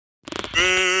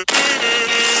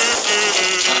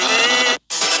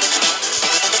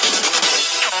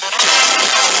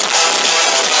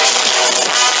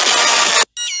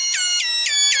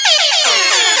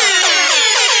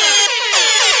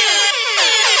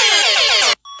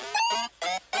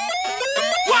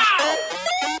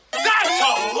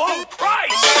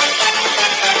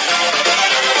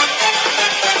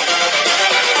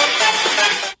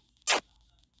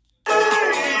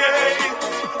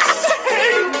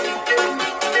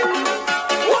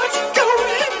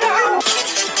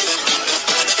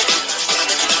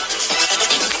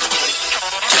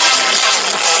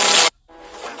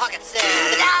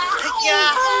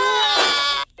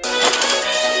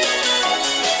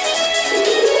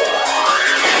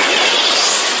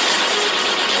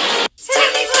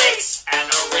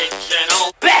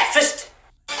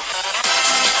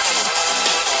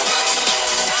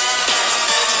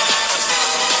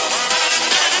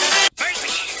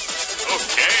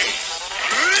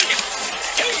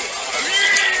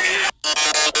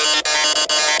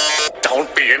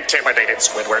intimidated,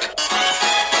 Squidward.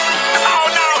 Oh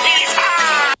no, he's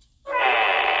hot!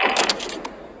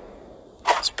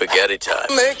 Spaghetti time.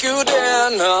 Make you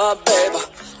dinner, babe.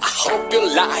 I hope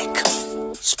you like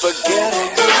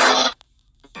spaghetti.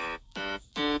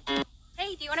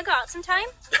 Hey, do you want to go out sometime?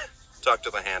 Talk to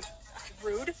the hand.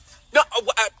 Rude. No,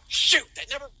 shoot, that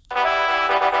never...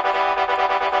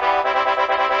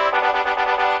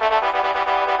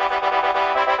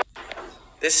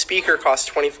 This speaker costs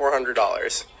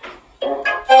 $2,400.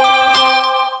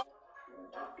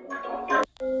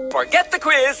 Forget the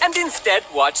quiz and instead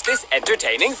watch this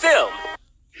entertaining film.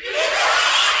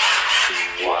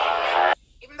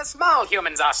 Even the small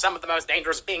humans are some of the most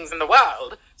dangerous beings in the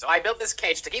world. So I built this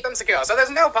cage to keep them secure, so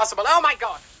there's no possible... Oh my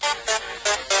god!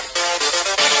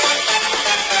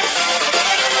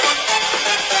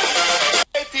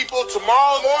 Hey people,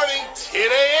 tomorrow morning, 10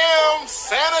 a.m.,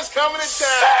 Santa's coming to town.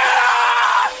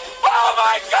 Santa! Oh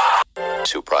my god!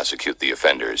 To prosecute the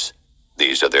offenders,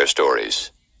 these are their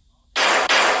stories.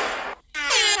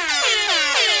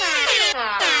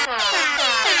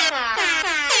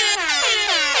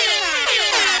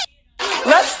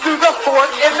 Let's do the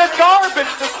fork in the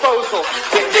garbage disposal.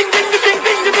 Ding ding ding ding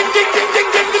ding ding ding ding ding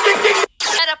ding ding ding ding ding.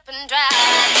 Shut up and drive.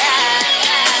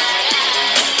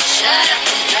 Shut up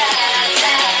and drive.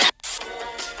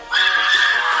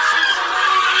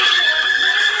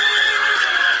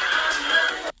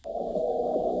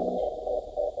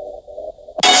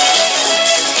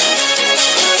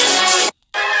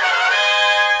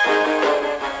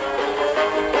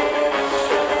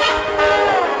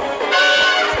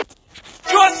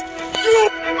 Just do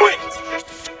it!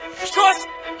 Just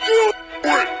do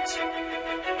it!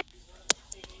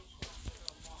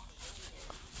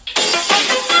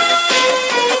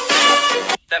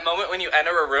 That moment when you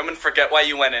enter a room and forget why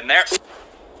you went in there.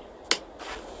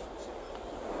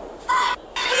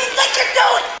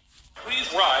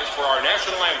 Please rise for our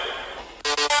national anthem.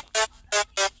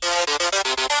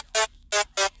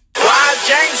 Why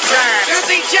James crying? 'Cause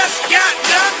he just got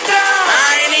dumped down.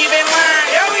 I ain't even lying.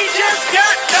 Yo, he just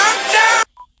got dumped down.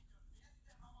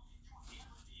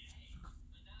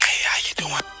 Hey, how you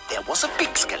doing? There was a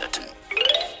big skeleton,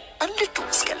 a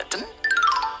little skeleton,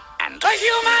 and A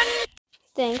human.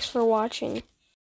 Thanks for watching.